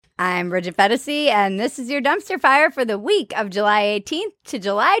I'm Bridget Fedesi, and this is your dumpster fire for the week of July 18th to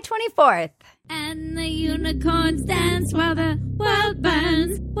July 24th. And the unicorns dance while the world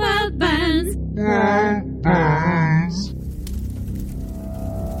burns, world burns. World burns.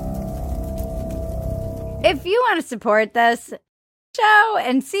 If you want to support this show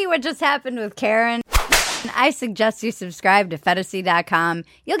and see what just happened with Karen, I suggest you subscribe to Fedesi.com.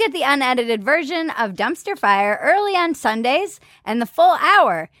 You'll get the unedited version of Dumpster Fire early on Sundays and the full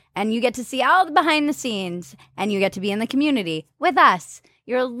hour. And you get to see all the behind the scenes. And you get to be in the community with us,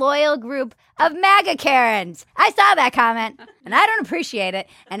 your loyal group of MAGA Karens. I saw that comment, and I don't appreciate it.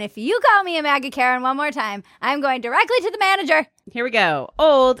 And if you call me a MAGA Karen one more time, I'm going directly to the manager. Here we go.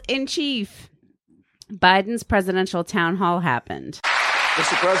 Old in chief. Biden's presidential town hall happened.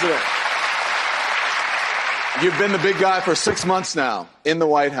 Mr. President, you've been the big guy for 6 months now in the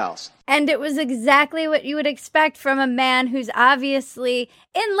White House. And it was exactly what you would expect from a man who's obviously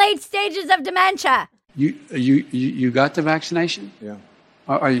in late stages of dementia. You got the vaccination? Yeah.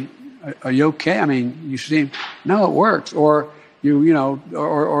 Are you okay? I mean, you seem, no, it works. Or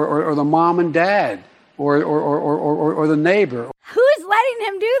or the mom and dad, or the neighbor. Who's letting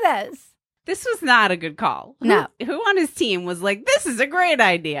him do this? This was not a good call. No. Who on his team was like, this is a great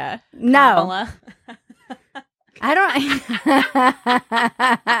idea? No. Kamala. I don't.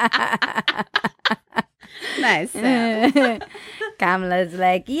 Nice. Sam. Kamala's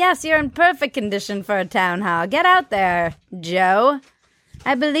like, yes, you're in perfect condition for a town hall. Get out there, Joe.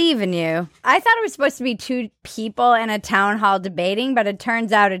 I believe in you. I thought it was supposed to be two people in a town hall debating, but it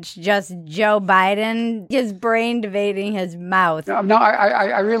turns out it's just Joe Biden, his brain debating his mouth. No,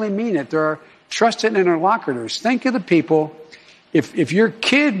 I really mean it. There are trusted interlocutors. Think of the people. If your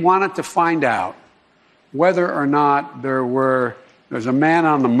kid wanted to find out whether or not there's a man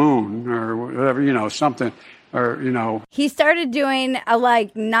on the moon or whatever, something, or, He started doing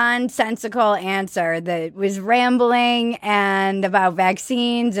a, nonsensical answer that was rambling and about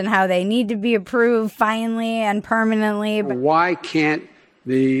vaccines and how they need to be approved finally and permanently. But why can't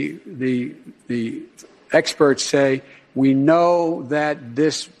the experts say, we know that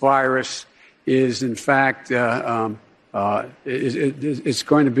this virus is, in fact, it's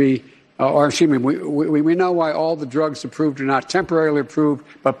going to be, or excuse me, we know why all the drugs approved are not temporarily approved,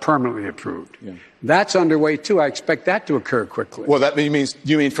 but permanently approved. Yeah. That's underway, too. I expect that to occur quickly. Well, you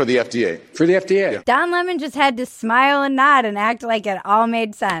mean for the FDA? For the FDA. Yeah. Don Lemon just had to smile and nod and act like it all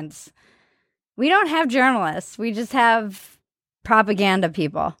made sense. We don't have journalists. We just have propaganda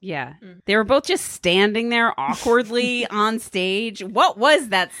people. Yeah. They were both just standing there awkwardly on stage. What was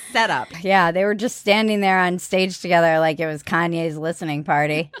that setup? Yeah, they were just standing there on stage together like it was Kanye's listening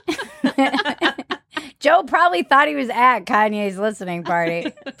party. Joe probably thought he was at Kanye's listening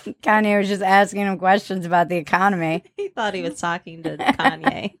party. Kanye was just asking him questions about the economy. He thought he was talking to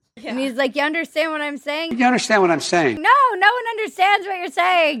Kanye. Yeah. And he's like, you understand what I'm saying? You understand what I'm saying? No one understands what you're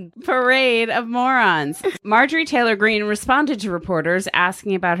saying. Parade of morons. Marjorie Taylor Greene responded to reporters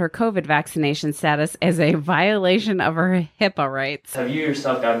asking about her COVID vaccination status as a violation of her HIPAA rights. Have you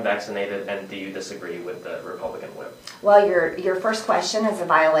yourself gotten vaccinated, and do you disagree with the Republican whip? Well, your first question is a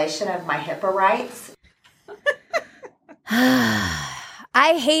violation of my HIPAA rights.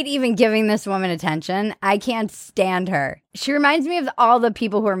 I hate even giving this woman attention. I can't stand her. She reminds me of all the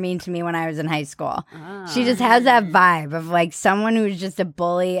people who were mean to me when I was in high school. Oh. She just has that vibe of someone who's just a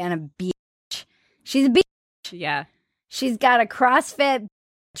bully and a bitch. She's a bitch. Yeah. She's got a CrossFit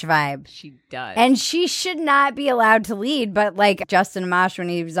vibe. She does. And she should not be allowed to lead. But Justin Amash, when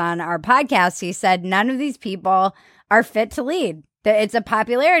he was on our podcast, he said none of these people are fit to lead. It's a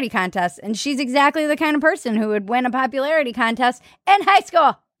popularity contest, and she's exactly the kind of person who would win a popularity contest in high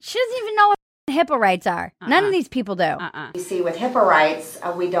school. She doesn't even know what HIPAA rights are. None of these people do. You see, with HIPAA rights,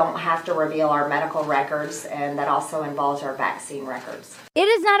 we don't have to reveal our medical records, and that also involves our vaccine records. It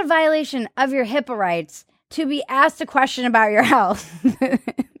is not a violation of your HIPAA rights to be asked a question about your health.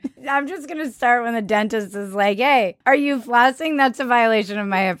 I'm just going to start when the dentist is like, hey, are you flossing? That's a violation of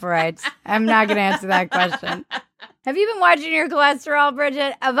my HIPAA rights. I'm not going to answer that question. Have you been watching your cholesterol,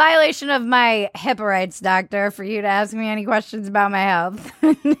 Bridget? A violation of my HIPAA rights, doctor, for you to ask me any questions about my health.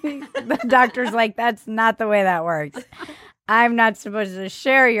 The doctor's like, that's not the way that works. I'm not supposed to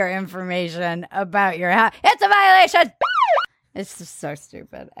share your information about your health. It's a violation! It's just so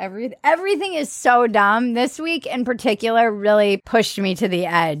stupid. Everything is so dumb. This week in particular really pushed me to the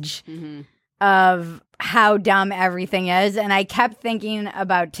edge of how dumb everything is. And I kept thinking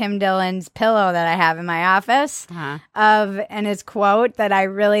about Tim Dillon's pillow that I have in my office and his quote that I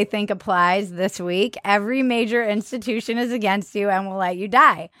really think applies this week. Every major institution is against you and will let you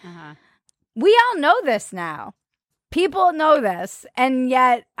die. We all know this now. People know this, and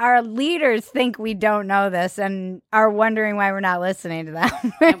yet our leaders think we don't know this and are wondering why we're not listening to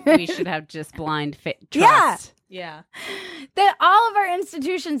them. And we should have just blind trust. Yeah. Yeah. That all of our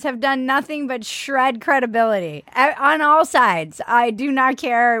institutions have done nothing but shred credibility on all sides. I do not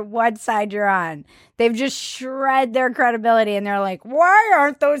care what side you're on. They've just shred their credibility, and they're like, why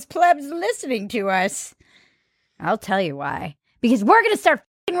aren't those plebs listening to us? I'll tell you why. Because we're going to start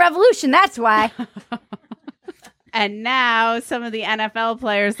a revolution. That's why. And now some of the NFL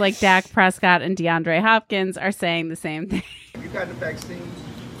players like Dak Prescott and DeAndre Hopkins are saying the same thing. You got the vaccine?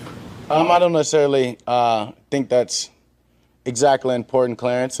 I don't necessarily think that's exactly important,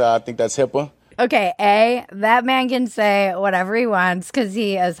 Clarence. I think that's HIPAA. Okay, A, that man can say whatever he wants because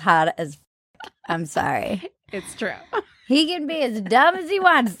he is hot as I'm sorry. It's true. He can be as dumb as he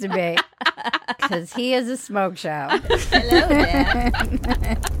wants to be because he is a smoke show. Hello,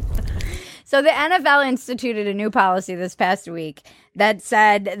 Dad. So the NFL instituted a new policy this past week that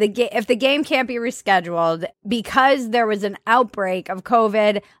said if the game can't be rescheduled because there was an outbreak of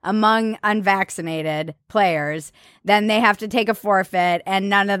COVID among unvaccinated players, then they have to take a forfeit and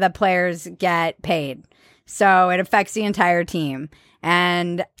none of the players get paid. So it affects the entire team.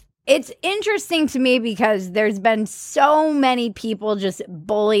 And it's interesting to me because there's been so many people just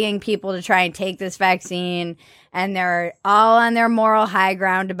bullying people to try and take this vaccine, and they're all on their moral high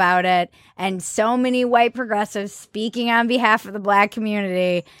ground about it, and so many white progressives speaking on behalf of the Black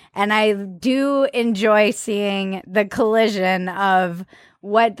community. And I do enjoy seeing the collision of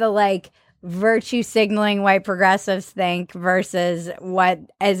what the virtue signaling white progressives think versus what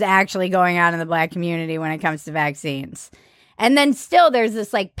is actually going on in the Black community when it comes to vaccines. And then still there's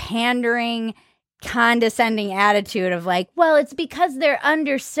this pandering, condescending attitude of well, it's because they're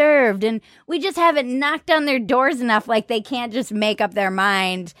underserved and we just haven't knocked on their doors enough. They can't just make up their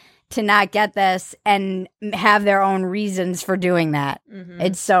mind to not get this and have their own reasons for doing that. Mm-hmm.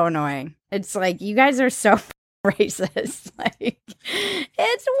 It's so annoying. It's you guys are so racist. It's wild.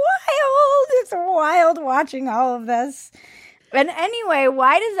 It's wild watching all of this. And anyway,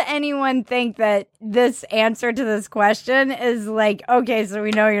 why does anyone think that this answer to this question is okay, so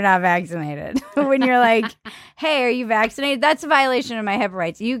we know you're not vaccinated? When you're hey, are you vaccinated? That's a violation of my HIPAA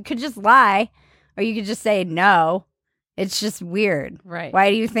rights. You could just lie, or you could just say no. It's just weird. Right. Why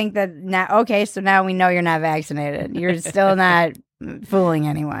do you think that now? Okay, so now we know you're not vaccinated. You're still not fooling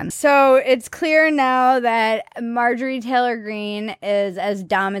anyone. So it's clear now that Marjorie Taylor Greene is as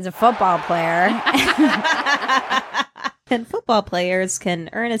dumb as a football player. And football players can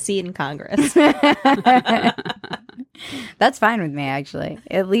earn a seat in Congress. That's fine with me, actually.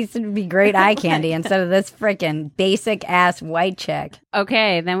 At least it would be great eye candy instead of this freaking basic ass white chick.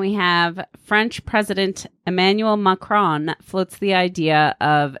 Okay, then we have French President Emmanuel Macron floats the idea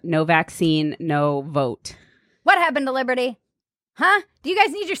of no vaccine, no vote. What happened to liberty? Huh? Do you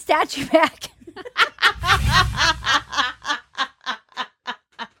guys need your statue back?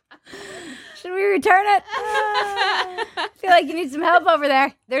 Should we return it? I feel like you need some help over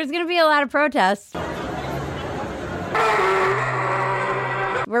there. There's going to be a lot of protests.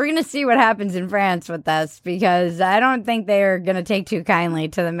 We're going to see what happens in France with this because I don't think they're going to take too kindly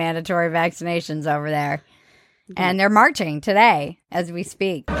to the mandatory vaccinations over there. And they're marching today as we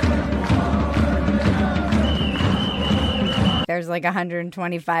speak. There's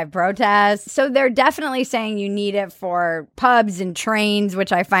 125 protests. So they're definitely saying you need it for pubs and trains,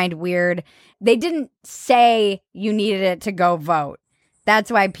 which I find weird. They didn't say you needed it to go vote. That's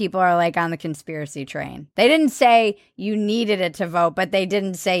why people are on the conspiracy train. They didn't say you needed it to vote, but they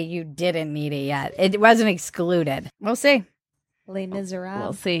didn't say you didn't need it yet. It wasn't excluded. We'll see. Les Miserables.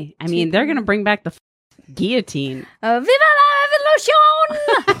 We'll see. I mean, they're going to bring back the guillotine. Viva la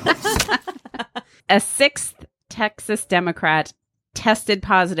evolution! A sixth Texas Democrat tested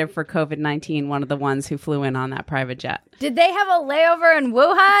positive for COVID-19, one of the ones who flew in on that private jet. Did they have a layover in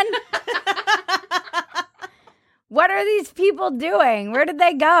Wuhan? What are these people doing? Where did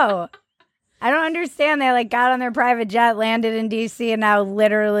they go? I don't understand. They got on their private jet, landed in D.C., and now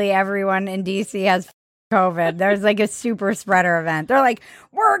literally everyone in D.C. has COVID. There's a super spreader event. They're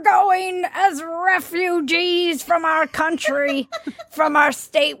we're going as refugees from our country, from our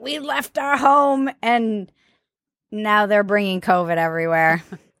state. We left our home, and now they're bringing COVID everywhere.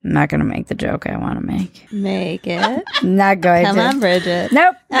 I'm not going to make the joke I want to make. Make it. Not going Come to. on, Bridget.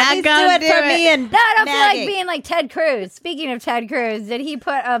 Nope. Not going to do it for me. And no, I don't feel Maggie. like being like Ted Cruz. Speaking of Ted Cruz, did he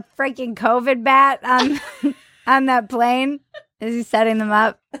put a freaking COVID bat on that plane? Is he setting them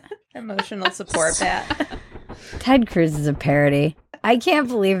up? Emotional support bat. Ted Cruz is a parody. I can't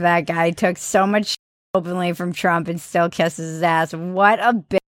believe that guy took so much openly from Trump and still kisses his ass. What a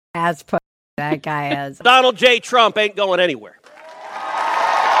big ass put. that guy is. Donald J. Trump ain't going anywhere.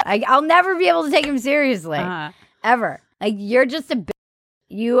 I'll never be able to take him seriously. Ever. Like, you're just a bitch.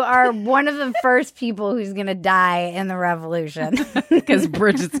 You are one of the first people who's going to die in the revolution. Because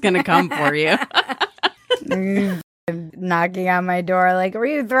Bridget's going to come for you. Knocking on my door like, were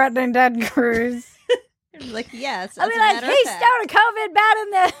you threatening Ted Cruz? Like, yes. I'll be like, hey, Stone, COVID bad in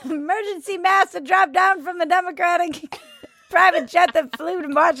the emergency mask that dropped down from the Democratic private jet that flew to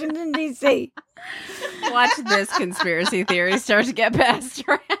Washington, D.C. Watch this conspiracy theory start to get passed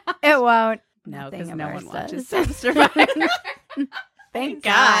around. It won't. No, Nothing because of no ours one watches does. Survivor. Thank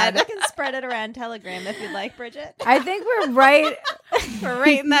God. God. You can spread it around Telegram if you'd like, Bridget. I think we're right. We're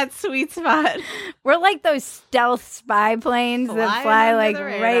right in that sweet spot. We're like those stealth spy planes that Flying fly under like the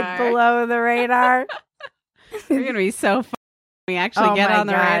right radar. below the radar. We're going to be so fun when we actually get my on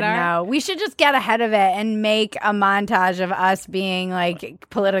the God, radar. No, we should just get ahead of it and make a montage of us being like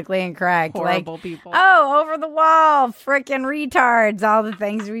politically incorrect. Horrible like, people. Oh, over the wall, frickin' retards, all the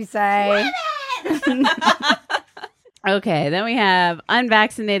things we say. Okay, then we have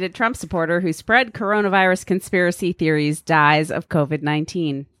unvaccinated Trump supporter who spread coronavirus conspiracy theories dies of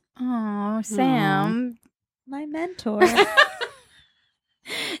COVID-19. Oh, Sam. My mentor.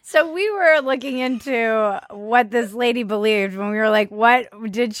 So we were looking into what this lady believed when we were like, what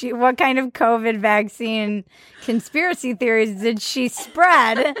kind of COVID vaccine conspiracy theories did she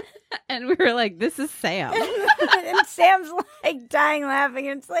spread? And we were like, this is Sam. And Sam's like dying laughing.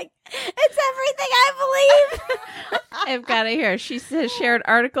 And it's like, it's everything I believe. I've got it here. She says shared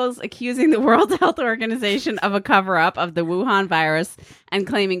articles accusing the World Health Organization of a cover-up of the Wuhan virus and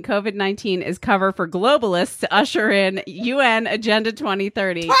claiming COVID-19 is cover for globalists to usher in UN Agenda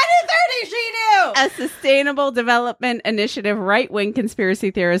 2030. 2030, she knew! A sustainable development initiative right-wing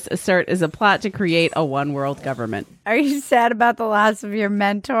conspiracy theorists assert is a plot to create a one-world government. Are you sad about the loss of your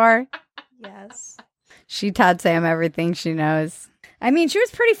mentor? Yes. She taught Sam everything she knows. I mean, she was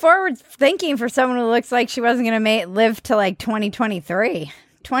pretty forward thinking for someone who looks like she wasn't going to live to like 2023.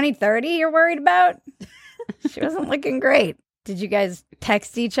 2030 you're worried about? She wasn't looking great. Did you guys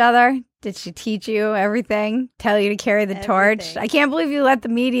text each other? Did she teach you everything? Tell you to carry the torch? I can't believe you let the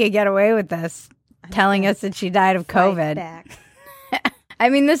media get away with this, telling us that she died of COVID. Back. I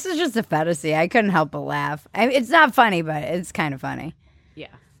mean, this is just a fantasy. I couldn't help but laugh. It's not funny, but it's kind of funny. Yeah.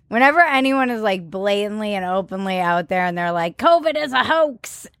 Whenever anyone is like blatantly and openly out there and they're like, COVID is a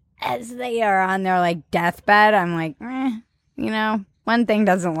hoax, as they are on their like deathbed, I'm like, one thing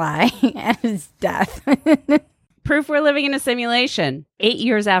doesn't lie, and it's death. Proof we're living in a simulation. 8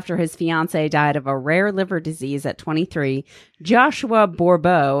 years after his fiancée died of a rare liver disease at 23, Joshua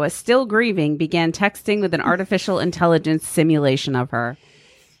Bourbeau, still grieving, began texting with an artificial intelligence simulation of her.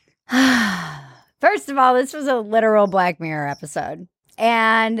 First of all, this was a literal Black Mirror episode.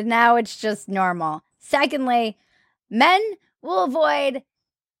 And now it's just normal. Secondly, men will avoid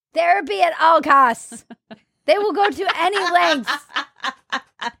therapy at all costs. They will go to any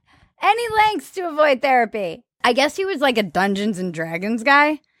lengths to avoid therapy. I guess he was like a Dungeons and Dragons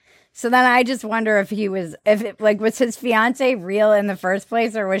guy. So then I just wonder if was his fiance real in the first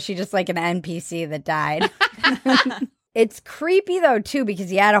place, or was she just like an NPC that died? It's creepy, though, too, because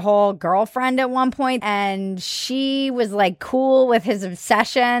he had a whole girlfriend at one point, and she was, like, cool with his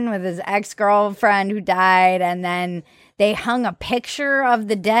obsession with his ex-girlfriend who died, and then they hung a picture of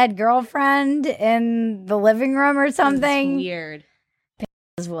the dead girlfriend in the living room or something. It's weird.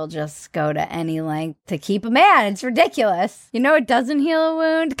 Will just go to any length to keep a man. It's ridiculous. You know, it doesn't heal a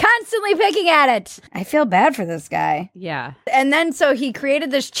wound. Constantly picking at it. I feel bad for this guy. Yeah. And then so he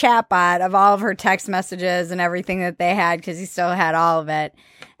created this chatbot of all of her text messages and everything that they had, because he still had all of it.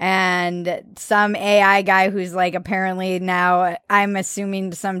 And some AI guy who's like apparently now, I'm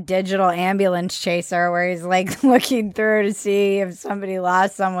assuming, some digital ambulance chaser, where he's like looking through to see if somebody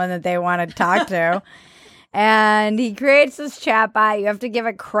lost someone that they want to talk to. And he creates this chatbot. You have to give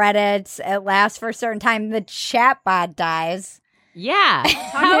it credits. It lasts for a certain time. The chatbot dies. Yeah.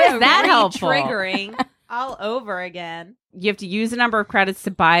 How is that helpful? Triggering all over again. You have to use a number of credits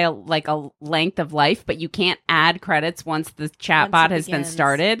to buy a length of life, but you can't add credits once the chatbot has been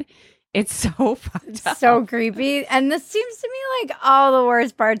started. It's so fucked up. So creepy. And this seems to me like all the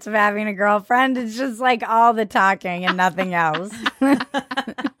worst parts of having a girlfriend. It's just like all the talking and nothing else.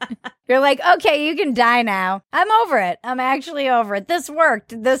 You're like, okay, you can die now. I'm over it. I'm actually over it. This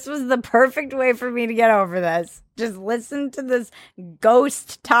worked. This was the perfect way for me to get over this. Just listen to this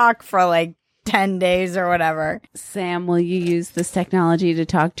ghost talk for like 10 days or whatever. Sam, will you use this technology to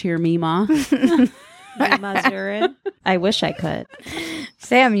talk to your Mima? I wish I could.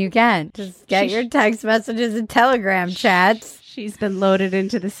 Sam, you can. Just get your text messages and Telegram chats. She's been loaded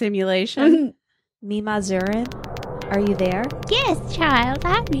into the simulation. Mima Zurin, are you there? Yes, child,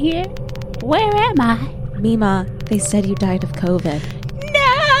 I'm here. Where am I? Mima, they said you died of COVID.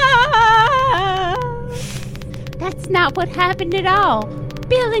 No! That's not what happened at all.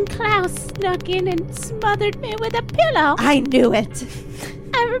 Bill and Klaus snuck in and smothered me with a pillow. I knew it.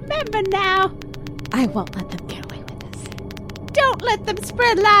 I remember now. I won't let them get away with this. Don't let them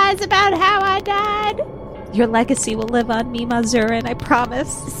spread lies about how I died. Your legacy will live on, Mima Zurin, I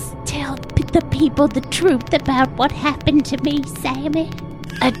promise. Tell the people the truth about what happened to me, Sammy.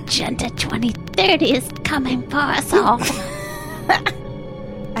 Agenda 2030 is coming for us all.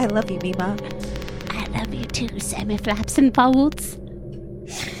 I love you, Mima. I love you too, Sammy Flaps and Folds.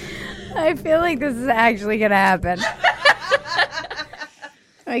 I feel like this is actually going to happen.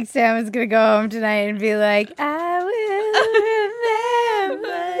 Like Sam is going to go home tonight and be like, I will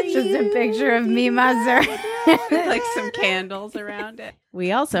remember you. Just a picture of me, Mazur. Like some candles around it.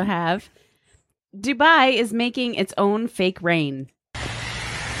 We also have Dubai is making its own fake rain.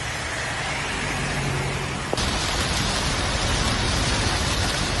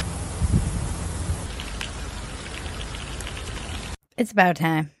 It's about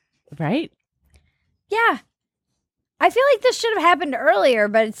time. Right? Yeah. I feel like this should have happened earlier,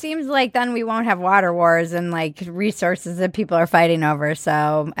 but it seems like then we won't have water wars and like resources that people are fighting over.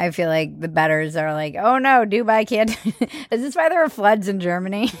 So I feel like the betters are like, oh no, Dubai can't. Is this why there were floods in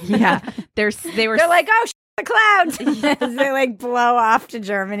Germany? Yeah. They're like, oh, the clouds. As they like blow off to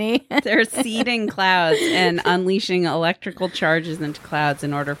Germany. They're seeding clouds and unleashing electrical charges into clouds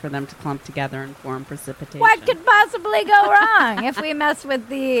in order for them to clump together and form precipitation. What could possibly go wrong if we mess with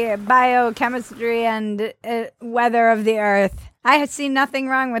the biochemistry and weather of the earth? I see nothing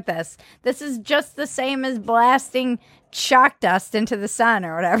wrong with this. This is just the same as blasting chalk dust into the sun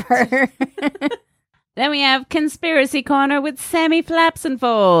or whatever. Then we have Conspiracy Corner with Sammy Flaps and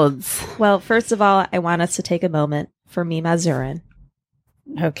Folds. Well, first of all, I want us to take a moment for Mima Zurin.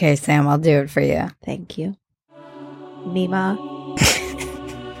 Okay, Sam, I'll do it for you. Thank you. Mima,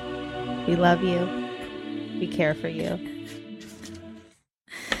 we love you. We care for you.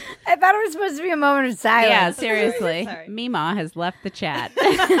 I thought it was supposed to be a moment of silence. Yeah, seriously. Mima has left the chat.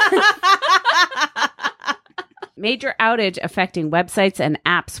 Major outage affecting websites and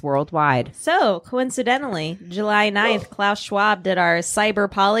apps worldwide. So, coincidentally, July 9th, Klaus Schwab did our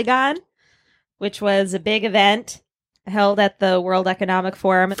Cyber Polygon, which was a big event held at the World Economic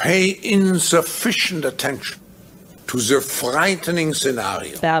Forum. Pay insufficient attention to the frightening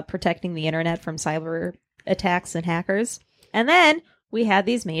scenario About protecting the internet from cyber attacks and hackers. And then we had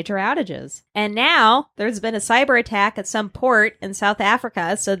these major outages. And now there's been a cyber attack at some port in South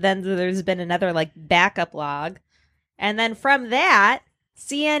Africa. So then there's been another like backup log. And then from that,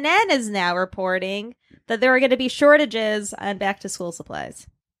 CNN is now reporting that there are going to be shortages on back to school supplies.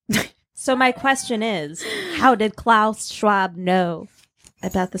 So my question is, how did Klaus Schwab know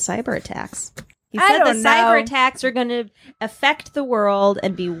about the cyber attacks? He said the cyber attacks are going to affect the world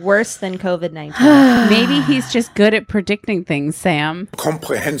and be worse than COVID-19. Maybe he's just good at predicting things, Sam.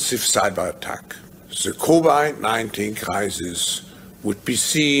 comprehensive cyber attack. The COVID-19 crisis would be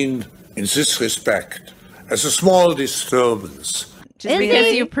seen in this respect as a small disturbance. Just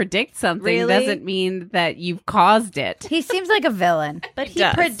because you predict something doesn't mean that you've caused it. He seems like a villain. But he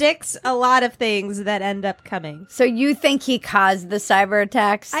predicts a lot of things that end up coming. So you think he caused the cyber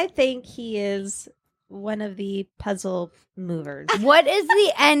attacks? I think he is one of the puzzle movers. What is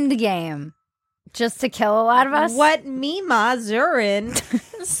the end game? Just to kill a lot of us? What Mima Zurin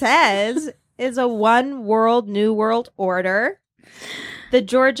says is a one world, new world order. The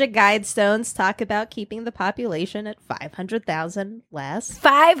Georgia Guidestones talk about keeping the population at 500,000 less.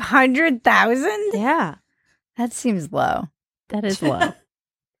 500,000? Yeah. That seems low. That is low.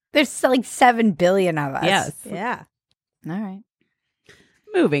 There's like 7 billion of us. Yes. Yeah. All right.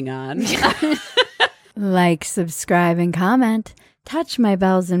 Moving on. Like, subscribe, and comment. Touch my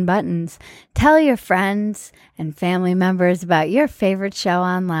bells and buttons. Tell your friends and family members about your favorite show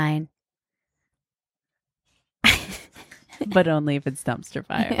online. But only if it's dumpster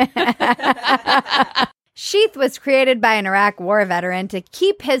fire. Sheath was created by an Iraq war veteran to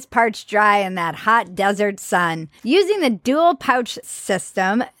keep his parts dry in that hot desert sun. Using the dual pouch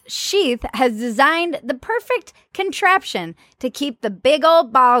system, Sheath has designed the perfect contraption to keep the big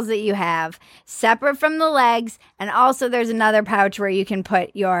old balls that you have separate from the legs. And also there's another pouch where you can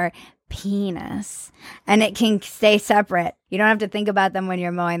put your penis and it can stay separate. You don't have to think about them when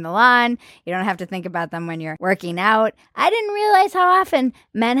you're mowing the lawn. You don't have to think about them when you're working out. I didn't realize how often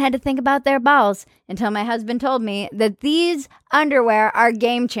men had to think about their balls until my husband told me that these underwear are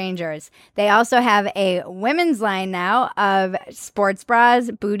game changers. They also have a women's line now of sports bras,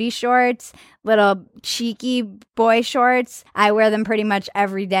 booty shorts, little cheeky boy shorts. I wear them pretty much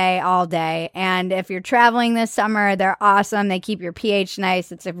every day, all day. And if you're traveling this summer, they're awesome. They keep your pH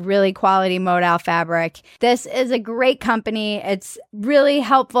nice. It's a really quality modal fabric. This is a great company. It's really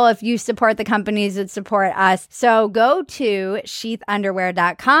helpful if you support the companies that support us. So go to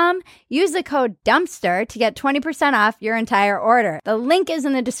sheathunderwear.com. Use the code DUMPSTER to get 20% off your entire order. The link is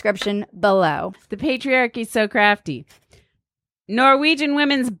in the description below. The patriarchy's so crafty. Norwegian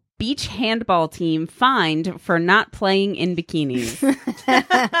women's beach handball team fined for not playing in bikinis.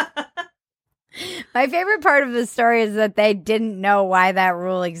 My favorite part of the story is that they didn't know why that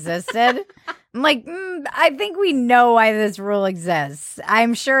rule existed. I'm like, I think we know why this rule exists.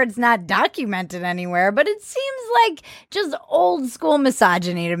 I'm sure it's not documented anywhere, but it seems like just old school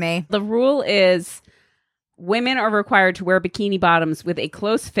misogyny to me. The rule is women are required to wear bikini bottoms with a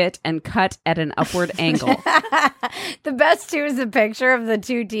close fit and cut at an upward angle. The best, too, is a picture of the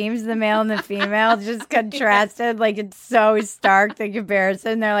two teams, the male and the female, just contrasted. Like, it's so stark, the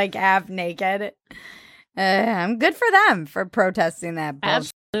comparison. They're, like, half naked. I'm good for them for protesting that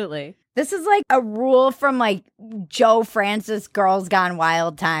bullshit. Absolutely. This is like a rule from like Joe Francis Girls Gone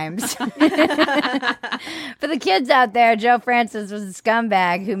Wild times. For the kids out there, Joe Francis was a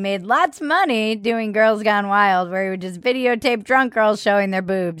scumbag who made lots of money doing Girls Gone Wild, where he would just videotape drunk girls showing their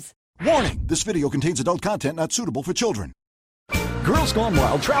boobs. Warning, this video contains adult content not suitable for children. Girls Gone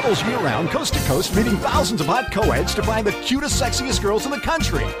Wild travels year-round, coast to coast, meeting thousands of hot co-eds to find the cutest, sexiest girls in the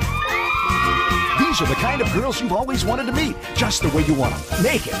country. These are the kind of girls you've always wanted to meet, just the way you want them,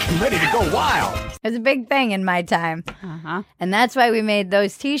 naked and ready to go wild. It was a big thing in my time. And that's why we made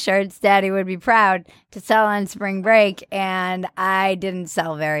those t-shirts, Daddy Would Be Proud, to sell on spring break, and I didn't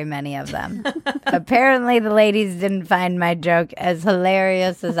sell very many of them. Apparently the ladies didn't find my joke as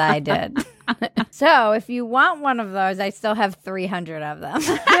hilarious as I did. So if you want one of those, I still have 300 of them.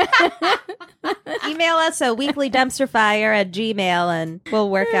 Email us at weeklydumpsterfire@gmail.com and we'll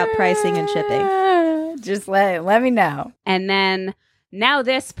work out pricing and shipping. Just let me know. And then Now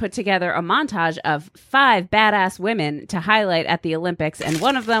This put together a montage of 5 badass women to highlight at the Olympics, and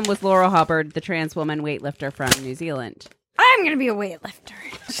one of them was Laurel Hubbard, the trans woman weightlifter from New Zealand. I'm going to be a weightlifter.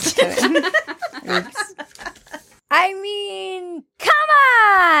 Just kidding. Oops. I mean, come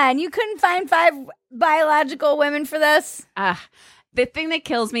on! You couldn't find 5 biological women for this? The thing that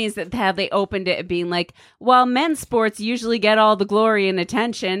kills me is that how they opened it being like, while men's sports usually get all the glory and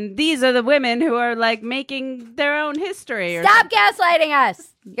attention, these are the women who are like making their own history. Stop gaslighting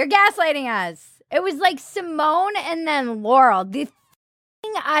us. You're gaslighting us. It was like Simone and then Laurel. The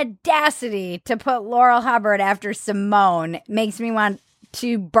audacity to put Laurel Hubbard after Simone makes me want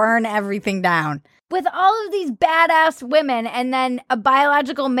to burn everything down. With all of these badass women and then a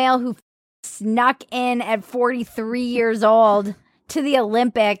biological male who snuck in at 43 years old to the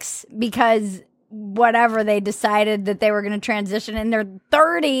Olympics because whatever, they decided that they were going to transition in their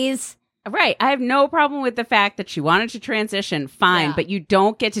 30s. Right. I have no problem with the fact that she wanted to transition. Fine. But you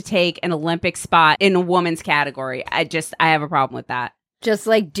don't get to take an Olympic spot in a woman's category. I have a problem with that. Just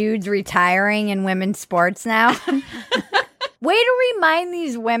like dudes retiring in women's sports now. Way to remind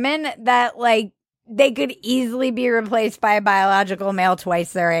these women that like they could easily be replaced by a biological male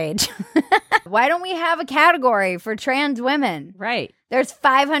twice their age. Why don't we have a category for trans women? Right. There's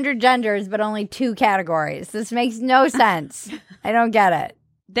 500 genders, but only 2 categories. This makes no sense. I don't get it.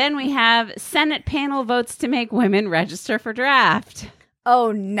 Then we have Senate panel votes to make women register for draft.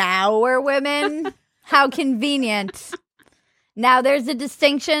 Oh, now we're women? How convenient. Now there's a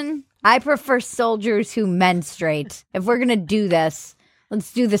distinction. I prefer soldiers who menstruate. If we're going to do this,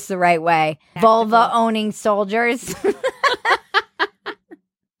 let's do this the right way. Vulva-owning soldiers.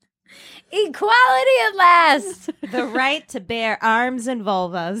 Equality at last. The right to bear arms and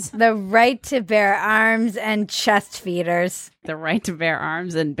vulvas. The right to bear arms and chest feeders. The right to bear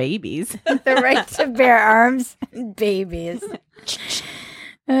arms and babies. The right to bear arms and babies.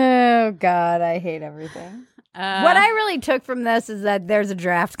 Oh, God, I hate everything. What I really took from this is that there's a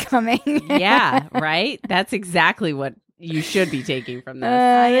draft coming. Yeah, right? That's exactly what you should be taking from this.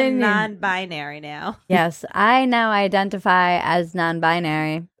 I am non-binary now. Yes, I now identify as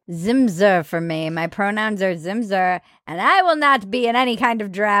non-binary. Zimzer for me. My pronouns are Zimzer, and I will not be in any kind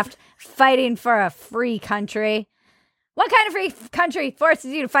of draft fighting for a free country. What kind of free country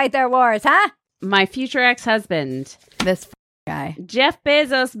forces you to fight their wars, huh? My future ex-husband. This guy. Jeff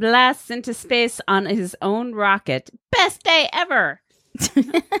Bezos blasts into space on his own rocket. Best day ever.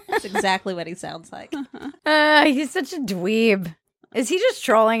 That's exactly what he sounds like. He's such a dweeb. Is he just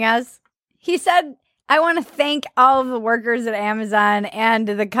trolling us? He said, I want to thank all of the workers at Amazon and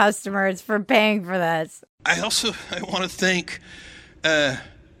the customers for paying for this. I want to thank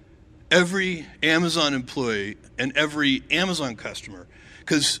every Amazon employee and every Amazon customer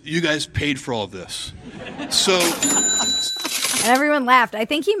because you guys paid for all of this. So... And everyone laughed. I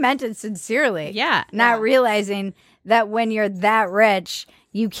think he meant it sincerely. Yeah. Not realizing that when you're that rich,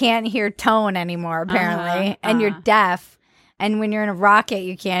 you can't hear tone anymore, apparently. And you're deaf. And when you're in a rocket,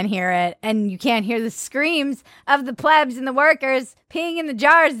 you can't hear it. And you can't hear the screams of the plebs and the workers peeing in the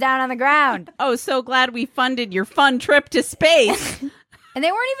jars down on the ground. Oh, so glad we funded your fun trip to space. And they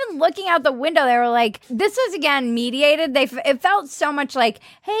weren't even looking out the window. They were like, this was, again, mediated. It felt so much like,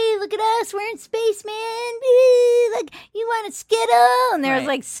 hey, look at us. We're in space, man. Like, you want a Skittle? And there was,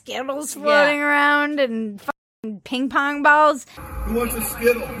 like, Skittles floating around and fucking ping pong balls. Who wants a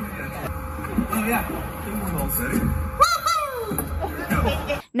Skittle? Oh, yeah.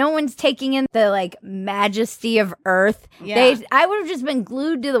 No one's taking in the, like, majesty of Earth. Yeah. I would have just been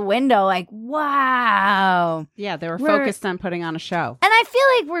glued to the window like, wow. Yeah, they were focused on putting on a show. And I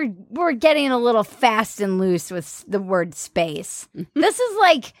feel like we're getting a little fast and loose with the word space. This is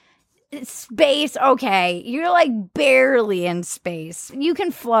like space, okay. You're like barely in space. You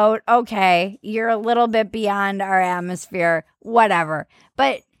can float, okay. You're a little bit beyond our atmosphere, whatever.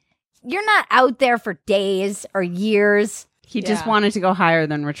 But you're not out there for days or years. He just wanted to go higher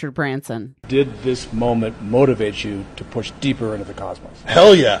than Richard Branson. Did this moment motivate you to push deeper into the cosmos?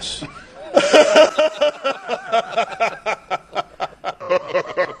 Hell yes.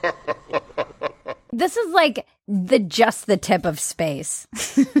 This is like just the tip of space.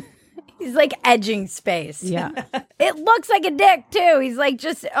 He's like edging space. Yeah. It looks like a dick too. He's like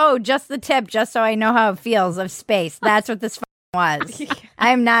just the tip, just so I know how it feels of space. That's what this was.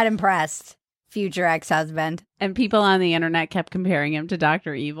 I am not impressed. Future ex-husband. And people on the internet kept comparing him to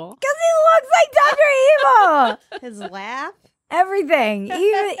Dr. Evil. Because he looks like Dr. Evil. His laugh? Everything. Even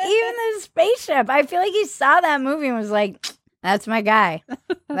the spaceship. I feel like he saw that movie and was like, that's my guy.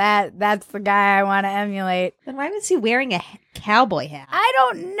 That's the guy I want to emulate. Then why was he wearing a cowboy hat? I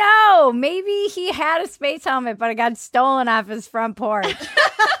don't know. Maybe he had a space helmet, but it got stolen off his front porch.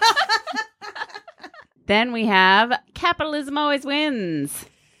 Then we have capitalism always wins.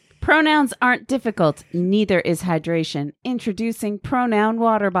 Pronouns aren't difficult. Neither is hydration. Introducing pronoun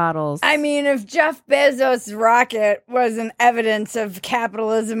water bottles. I mean, if Jeff Bezos' rocket was an evidence of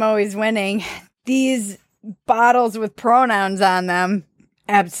capitalism always winning, these bottles with pronouns on them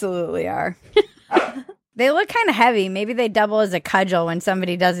absolutely are. They look kind of heavy. Maybe they double as a cudgel when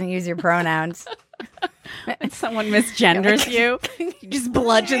somebody doesn't use your pronouns. When someone misgenders you, you just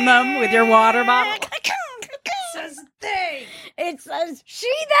bludgeon them with your water bottle. It says they. It says she,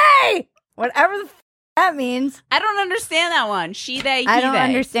 they. Whatever the that means. I don't understand that one. She, they, he, I don't they.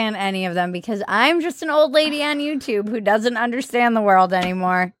 understand any of them because I'm just an old lady on YouTube who doesn't understand the world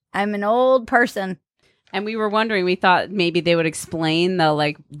anymore. I'm an old person. And we were wondering, we thought maybe they would explain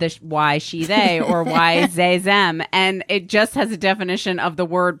the why she, they, or why they, them. And it just has a definition of the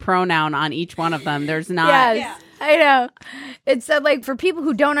word pronoun on each one of them. There's not. Yes. Yeah. I know. It said, like, for people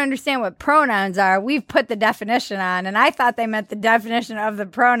who don't understand what pronouns are, we've put the definition on. And I thought they meant the definition of the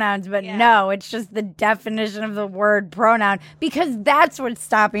pronouns, but no, it's just the definition of the word pronoun. Because that's what's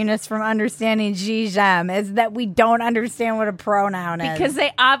stopping us from understanding them, is that we don't understand what a pronoun is. Because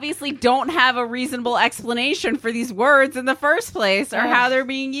they obviously don't have a reasonable explanation for these words in the first place or how they're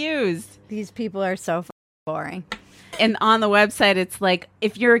being used. These people are so boring. And on the website, it's like,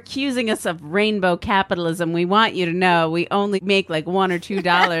 if you're accusing us of rainbow capitalism, we want you to know we only make like $1 or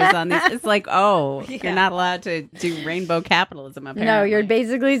 $2 on this. It's like, you're not allowed to do rainbow capitalism, apparently. No, you're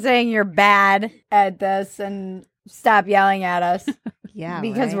basically saying you're bad at this and stop yelling at us. Yeah,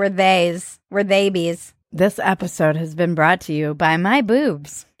 because right. we're theys. We're theybies. This episode has been brought to you by my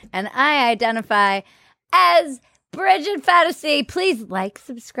boobs. And I identify as Bridget Fantasy. Please like,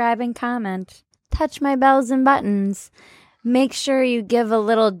 subscribe, and comment. Touch my bells and buttons. Make sure you give a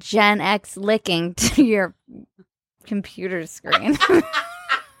little Gen X licking to your computer screen.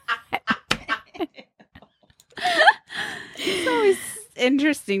 It's always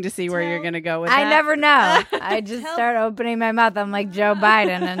interesting to see where you're going to go with that. I never know. I just start opening my mouth. I'm like Joe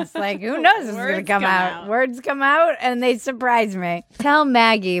Biden, and it's like, who knows what's going to come out. Words come out, and they surprise me. Tell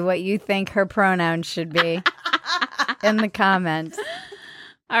Maggie what you think her pronouns should be in the comments.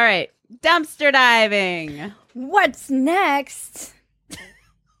 All right. Dumpster diving. What's next? In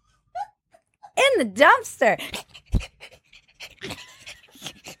the dumpster.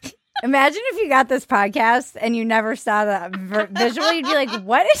 Imagine if you got this podcast and you never saw the visual. You'd be like,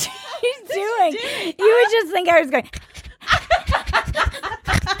 what is she doing? You would just think I was going.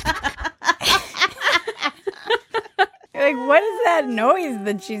 You're like, what is that noise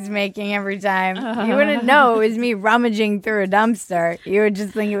that she's making every time? You wouldn't know it was me rummaging through a dumpster. You would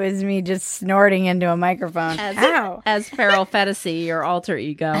just think it was me just snorting into a microphone. As Feral Fantasy, your alter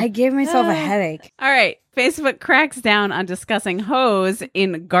ego. I gave myself a headache. All right. Facebook cracks down on discussing hoes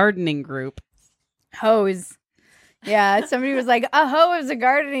in gardening group. Hose. Yeah, somebody was like, a hoe is a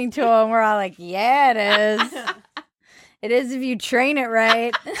gardening tool. And we're all like, yeah, it is. It is if you train it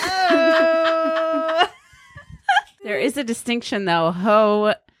right. There is a distinction, though.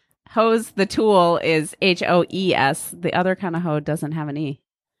 Hose, the tool, is HOES. The other kind of hoe doesn't have an E.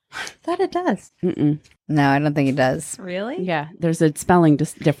 Thought it does. Mm-mm. No, I don't think it does. Really? Yeah, there's a spelling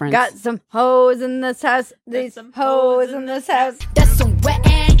difference. Got some hoes in this house. These some hoes in this house. That's some wet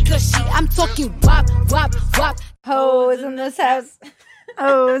and gushy. I'm talking wop, wop, wop. Hoes in this house.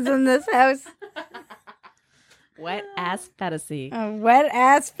 Hoes in this house. Wet ass fantasy. A wet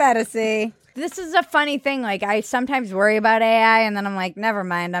ass fantasy. This is a funny thing. Like, I sometimes worry about AI, and then I'm like, never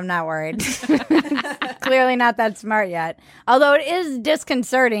mind, I'm not worried. Clearly not that smart yet. Although it is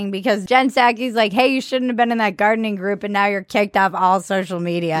disconcerting because Jen Psaki's like, hey, you shouldn't have been in that gardening group, and now you're kicked off all social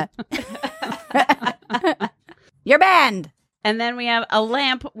media. You're banned. And then we have a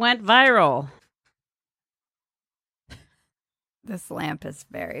lamp went viral. This lamp is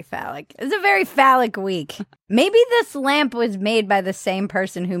very phallic. It's a very phallic week. Maybe this lamp was made by the same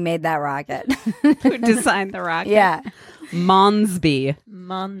person who made that rocket. Who designed the rocket? Yeah. Monsby.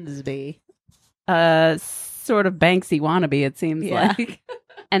 Sort of Banksy wannabe, it seems like.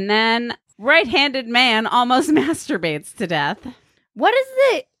 And then right-handed man almost masturbates to death. What is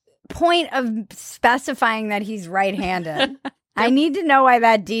the point of specifying that he's right-handed? I need to know why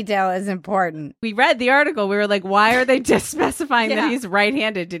that detail is important. We read the article. We were like, why are they just specifying that he's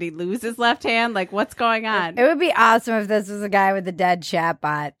right-handed? Did he lose his left hand? Like, what's going on? It would be awesome if this was a guy with a dead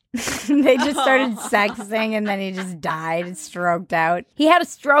chatbot. They just started sexting and then he just died and stroked out. He had a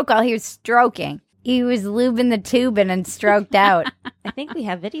stroke while he was stroking. He was lubing the tubing and stroked out. I think we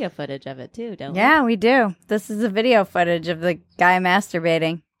have video footage of it too, don't we? Yeah, we do. This is the video footage of the guy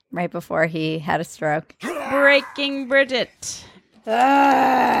masturbating right before he had a stroke. Breaking Bridget. The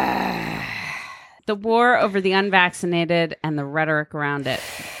war over the unvaccinated and the rhetoric around it.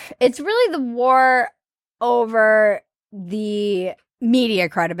 It's really the war over the media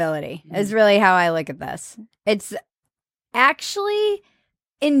credibility is really how I look at this. It's actually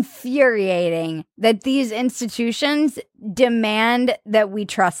infuriating that these institutions demand that we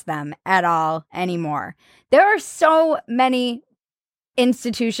trust them at all anymore. There are so many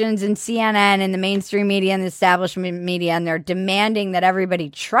institutions and CNN and the mainstream media and the establishment media, and they're demanding that everybody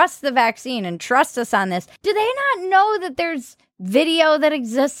trust the vaccine and trust us on this. Do they not know that there's video that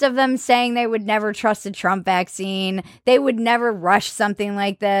exists of them saying they would never trust a Trump vaccine? They would never rush something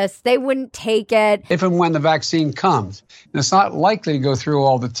like this. They wouldn't take it. If and when the vaccine comes. And it's not likely to go through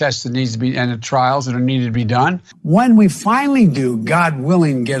all the tests that needs to be and the trials that are needed to be done. When we finally do, God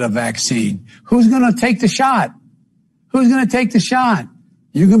willing, get a vaccine, who's going to take the shot? Who's going to take the shot?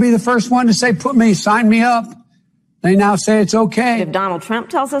 You can be the first one to say, sign me up. They now say it's okay. If Donald Trump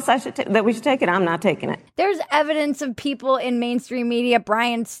tells us that we should take it, I'm not taking it. There's evidence of people in mainstream media,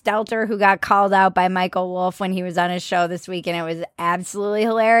 Brian Stelter, who got called out by Michael Wolff when he was on his show this week, and it was absolutely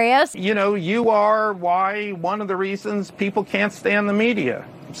hilarious. You know, you are one of the reasons people can't stand the media.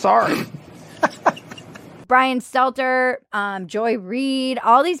 I'm sorry. Brian Stelter, Joy Reid,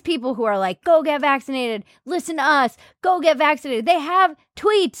 all these people who are like, go get vaccinated, listen to us, go get vaccinated. They have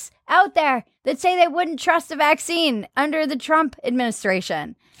tweets out there that say they wouldn't trust a vaccine under the Trump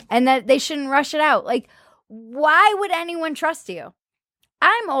administration and that they shouldn't rush it out. Like, why would anyone trust you?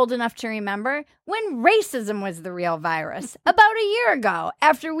 I'm old enough to remember when racism was the real virus about a year ago,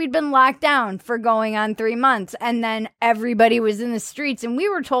 after we'd been locked down for going on 3 months, and then everybody was in the streets and we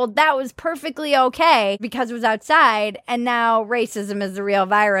were told that was perfectly okay because it was outside, and now racism is the real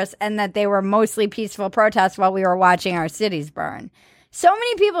virus and that they were mostly peaceful protests while we were watching our cities burn. So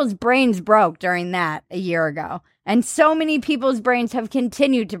many people's brains broke during that a year ago, and so many people's brains have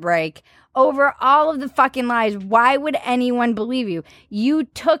continued to break over all of the fucking lies. Why would anyone believe you? You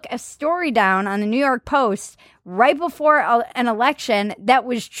took a story down on the New York Post right before an election that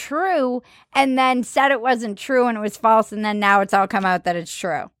was true and then said it wasn't true and it was false, and then now it's all come out that it's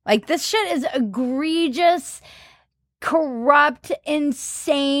true. Like, this shit is egregious, corrupt,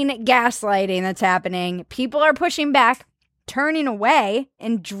 insane gaslighting that's happening. People are pushing back, turning away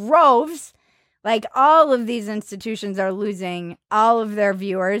in droves. Like, all of these institutions are losing all of their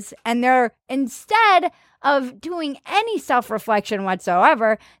viewers, and they're, instead of doing any self-reflection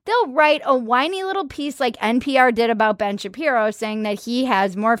whatsoever, they'll write a whiny little piece like NPR did about Ben Shapiro, saying that he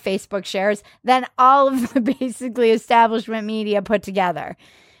has more Facebook shares than all of the basically establishment media put together.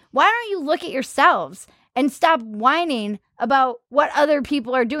 Why don't you look at yourselves and stop whining about what other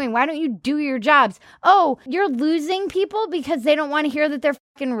people are doing? Why don't you do your jobs? Oh, you're losing people because they don't want to hear that they're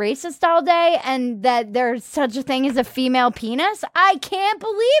fucking racist all day and that there's such a thing as a female penis? I can't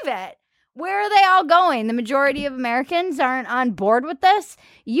believe it. Where are they all going? The majority of Americans aren't on board with this.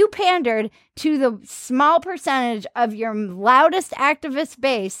 You pandered to the small percentage of your loudest activist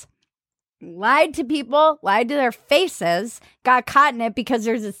base, lied to people, lied to their faces, got caught in it because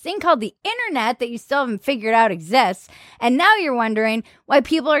there's this thing called the internet that you still haven't figured out exists. And now you're wondering why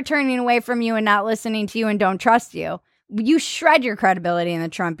people are turning away from you and not listening to you and don't trust you. You shred your credibility in the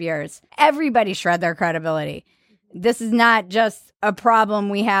Trump years. Everybody shred their credibility. This is not just a problem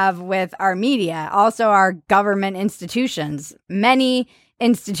we have with our media, also our government institutions. Many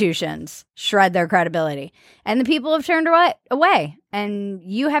institutions shred their credibility, and the people have turned away, and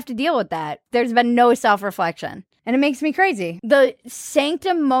you have to deal with that. There's been no self-reflection, and it makes me crazy. The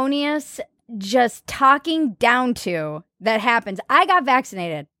sanctimonious just talking down to that happens. I got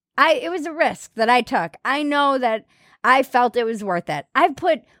vaccinated. It was a risk that I took. I know that I felt it was worth it. I've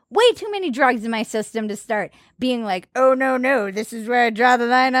put way too many drugs in my system to start being like, oh, no, this is where I draw the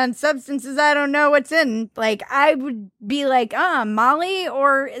line on substances I don't know what's in. Like, I would be like, Molly,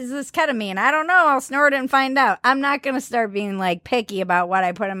 or is this ketamine? I don't know. I'll snort it and find out. I'm not going to start being like picky about what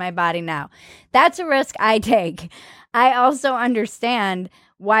I put in my body now. That's a risk I take. I also understand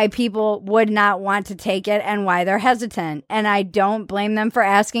why people would not want to take it and why they're hesitant. And I don't blame them for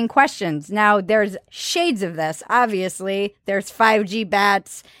asking questions. Now, there's shades of this. Obviously, there's 5G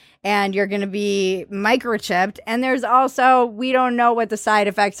bats and you're going to be microchipped. And there's also, we don't know what the side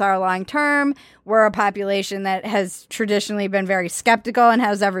effects are long term. We're a population that has traditionally been very skeptical and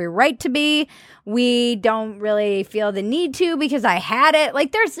has every right to be. We don't really feel the need to because I had it.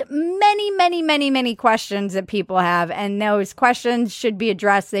 Like, there's many questions that people have, and those questions should be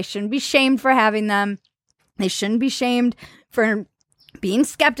addressed. They shouldn't be shamed for having them. They shouldn't be shamed for being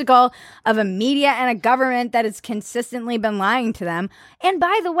skeptical of a media and a government that has consistently been lying to them. And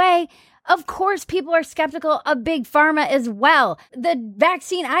by the way, of course, people are skeptical of Big Pharma as well. The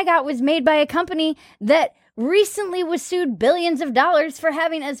vaccine I got was made by a company that recently was sued billions of dollars for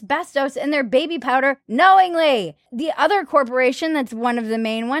having asbestos in their baby powder knowingly. The other corporation that's one of the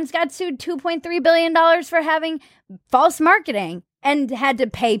main ones got sued $2.3 billion for having false marketing and had to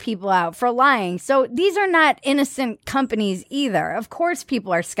pay people out for lying. So these are not innocent companies either. Of course,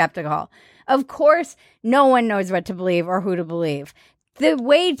 people are skeptical. Of course, no one knows what to believe or who to believe. The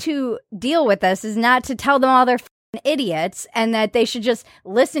way to deal with this is not to tell them all they're idiots and that they should just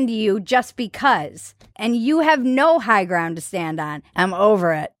listen to you just because. And you have no high ground to stand on. I'm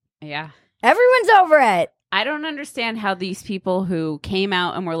over it. Yeah. Everyone's over it. I don't understand how these people who came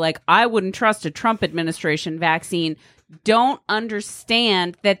out and were like, I wouldn't trust a Trump administration vaccine, don't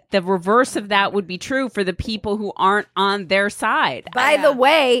understand that the reverse of that would be true for the people who aren't on their side. By the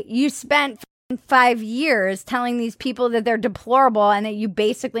way, you spent 5 years telling these people that they're deplorable and that you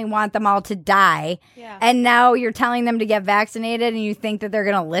basically want them all to die. Yeah. And now you're telling them to get vaccinated and you think that they're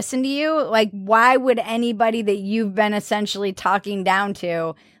going to listen to you? Like, why would anybody that you've been essentially talking down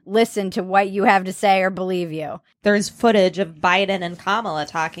to listen to what you have to say or believe you? There's footage of Biden and Kamala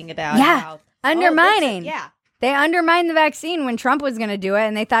talking about how undermining. Yeah. They undermined the vaccine when Trump was going to do it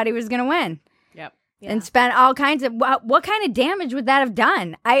and they thought he was going to win. Yep. Yeah. And spent all kinds of, what kind of damage would that have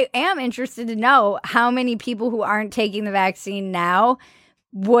done? I am interested to know how many people who aren't taking the vaccine now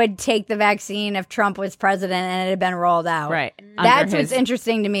would take the vaccine if Trump was president and it had been rolled out. Right. That's what's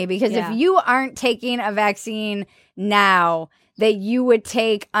interesting to me, because if you aren't taking a vaccine now that you would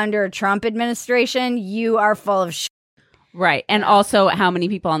take under a Trump administration, you are full of shit. Right. And also how many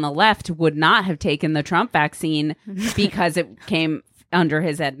people on the left would not have taken the Trump vaccine because it came under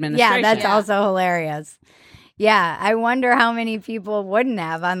his administration. Yeah, that's also hilarious. Yeah, I wonder how many people wouldn't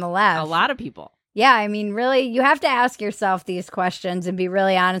have on the left. A lot of people. Yeah, I mean, really, you have to ask yourself these questions and be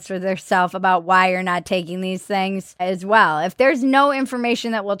really honest with yourself about why you're not taking these things as well. If there's no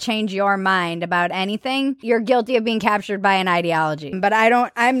information that will change your mind about anything, you're guilty of being captured by an ideology. But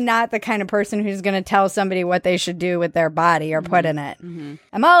I'm not the kind of person who's going to tell somebody what they should do with their body or put in it. Mm-hmm.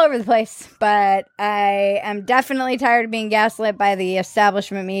 I'm all over the place, but I am definitely tired of being gaslit by the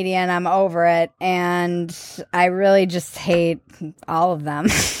establishment media, and I'm over it. And I really just hate all of them,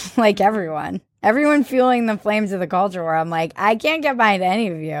 like everyone. Everyone fueling the flames of the culture war. I'm like, I can't get behind any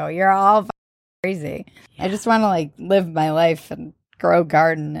of you. You're all crazy. I just want to like live my life and grow a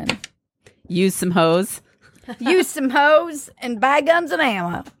garden and use some hose. Use some hose and buy guns and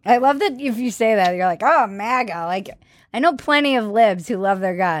ammo. I love that if you say that, you're like, oh, MAGA. Like, I know plenty of libs who love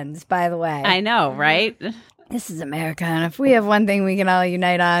their guns, by the way. I know, right? This is America, and if we have one thing we can all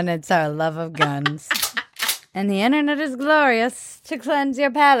unite on, it's our love of guns. And the internet is glorious to cleanse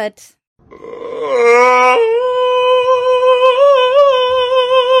your palate.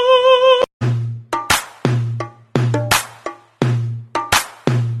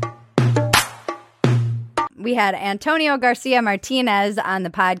 We had Antonio Garcia Martinez on the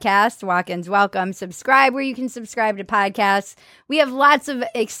podcast. Walk-ins welcome. Subscribe where you can subscribe to podcasts. We have lots of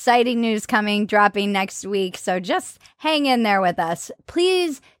exciting news coming, dropping next week. So just hang in there with us.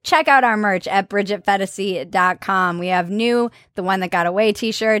 Please check out our merch at BridgetFeticy.com. We have new The One That Got Away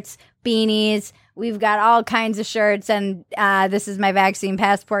t-shirts, beanies. We've got all kinds of shirts. And this is my vaccine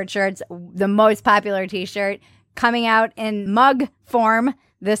passport shirts, the most popular t-shirt, coming out in mug form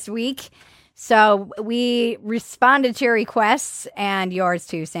this week. So we responded to your requests and yours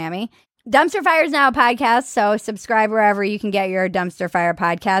too, Sammy. Dumpster Fire is now a podcast, so subscribe wherever you can get your Dumpster Fire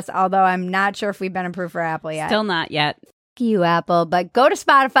podcast, although I'm not sure if we've been approved for Apple yet. Still not yet. Fuck you, Apple. But go to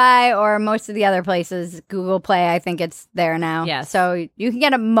Spotify or most of the other places. Google Play, I think it's there now. Yes. So you can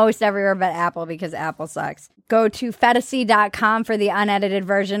get it most everywhere but Apple because Apple sucks. Go to Feticy.com for the unedited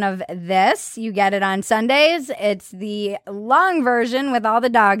version of this. You get it on Sundays. It's the long version with all the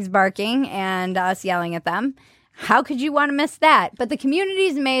dogs barking and us yelling at them. How could you want to miss that? But the community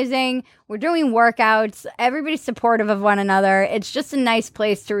is amazing. We're doing workouts. Everybody's supportive of one another. It's just a nice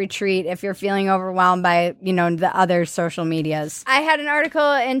place to retreat if you're feeling overwhelmed by, the other social medias. I had an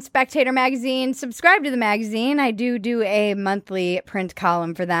article in Spectator magazine. Subscribe to the magazine. I do a monthly print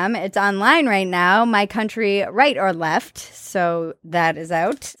column for them. It's online right now. My Country, Right or Left. So that is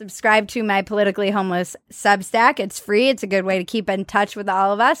out. Subscribe to my Politically Homeless Substack. It's free. It's a good way to keep in touch with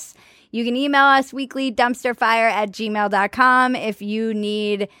all of us. You can email us weekly dumpsterfire@gmail.com if you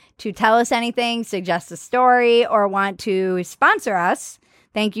need to tell us anything, suggest a story, or want to sponsor us.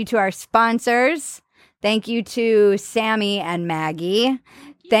 Thank you to our sponsors. Thank you to Sammy and Maggie.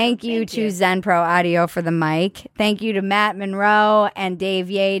 Thank you to Zen Pro Audio for the mic. Thank you to Matt Monroe and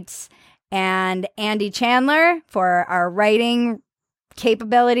Dave Yates and Andy Chandler for our writing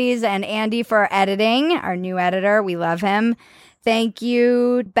capabilities and Andy for editing, our new editor. We love him. Thank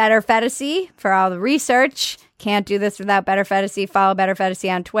you, Better Feticy, for all the research. Can't do this without Better Feticy. Follow Better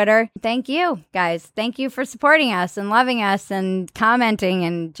Feticy on Twitter. Thank you, guys. Thank you for supporting us and loving us and commenting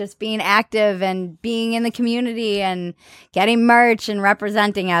and just being active and being in the community and getting merch and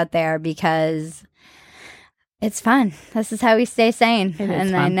representing out there because it's fun. This is how we stay sane.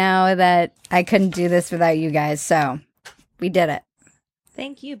 And I know that I couldn't do this without you guys, so we did it.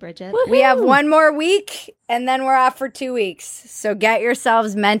 Thank you, Bridget. Woo-hoo! We have one more week, and then we're off for 2 weeks. So get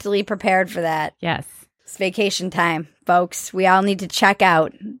yourselves mentally prepared for that. Yes. It's vacation time, folks. We all need to check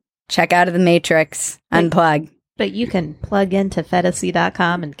out. Check out of the Matrix. Unplug. But you can plug into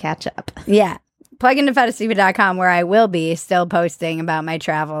Feticy.com and catch up. Yeah. Plug into Feticy.com where I will be still posting about my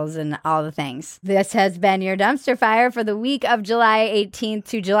travels and all the things. This has been your Dumpster Fire for the week of July 18th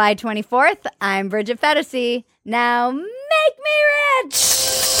to July 24th. I'm Bridget Feticy. Now make me rich!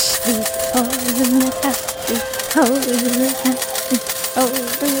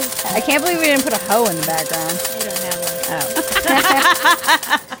 I can't believe we didn't put a hoe in the background. You don't have one.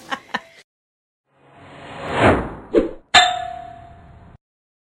 Oh.